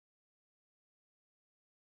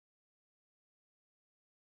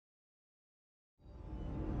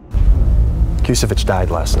Kusevich died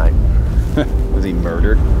last night. Was he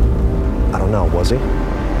murdered? I don't know, was he?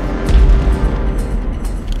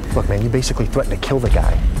 Look, man, you basically threatened to kill the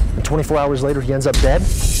guy. And 24 hours later, he ends up dead?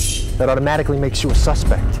 That automatically makes you a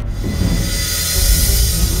suspect.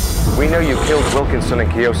 We know you killed Wilkinson and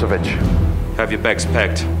Kusevich. Have your bags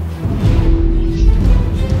packed.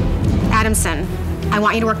 Adamson, I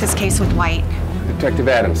want you to work this case with White. Detective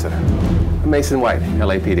Adamson. Mason White,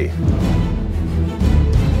 LAPD.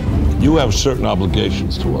 You have certain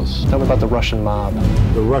obligations to us. Tell me about the Russian mob.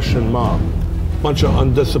 The Russian mob. Bunch of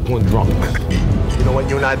undisciplined drunks. You know what?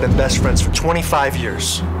 You and I have been best friends for 25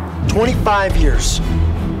 years. 25 years.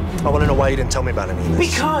 I want to know why you didn't tell me about any of this.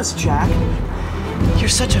 Because, Jack, you're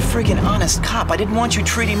such a friggin' honest cop. I didn't want you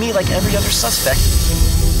treating me like every other suspect.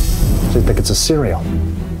 So you think it's a serial?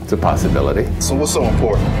 It's a possibility. So what's so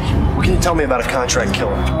important? What can you tell me about a contract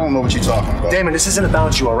killer? I don't know what you're talking about. Damon, this isn't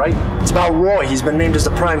about you, all right? It's about Roy. He's been named as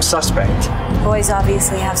the prime suspect. Boys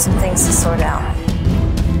obviously have some things to sort out.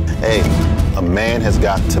 Hey, a man has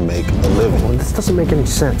got to make a living. Well, this doesn't make any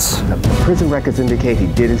sense. The prison records indicate he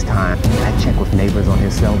did his time. I checked with neighbors on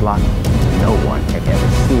his cell block. No one had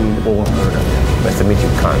ever seen or heard of him. Nice to meet you,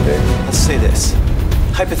 convict. Let's say this.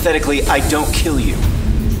 Hypothetically, I don't kill you.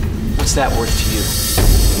 What's that worth to you?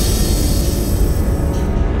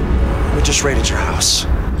 We just raided your house.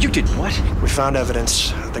 You did what? We found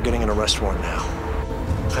evidence. They're getting an arrest warrant now.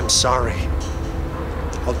 I'm sorry.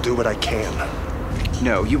 I'll do what I can.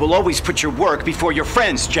 No, you will always put your work before your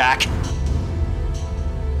friends, Jack.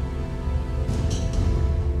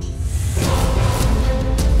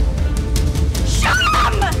 Shut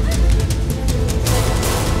him!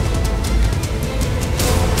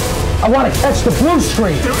 I want to catch the blue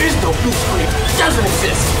screen. There is no blue screen. It doesn't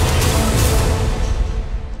exist.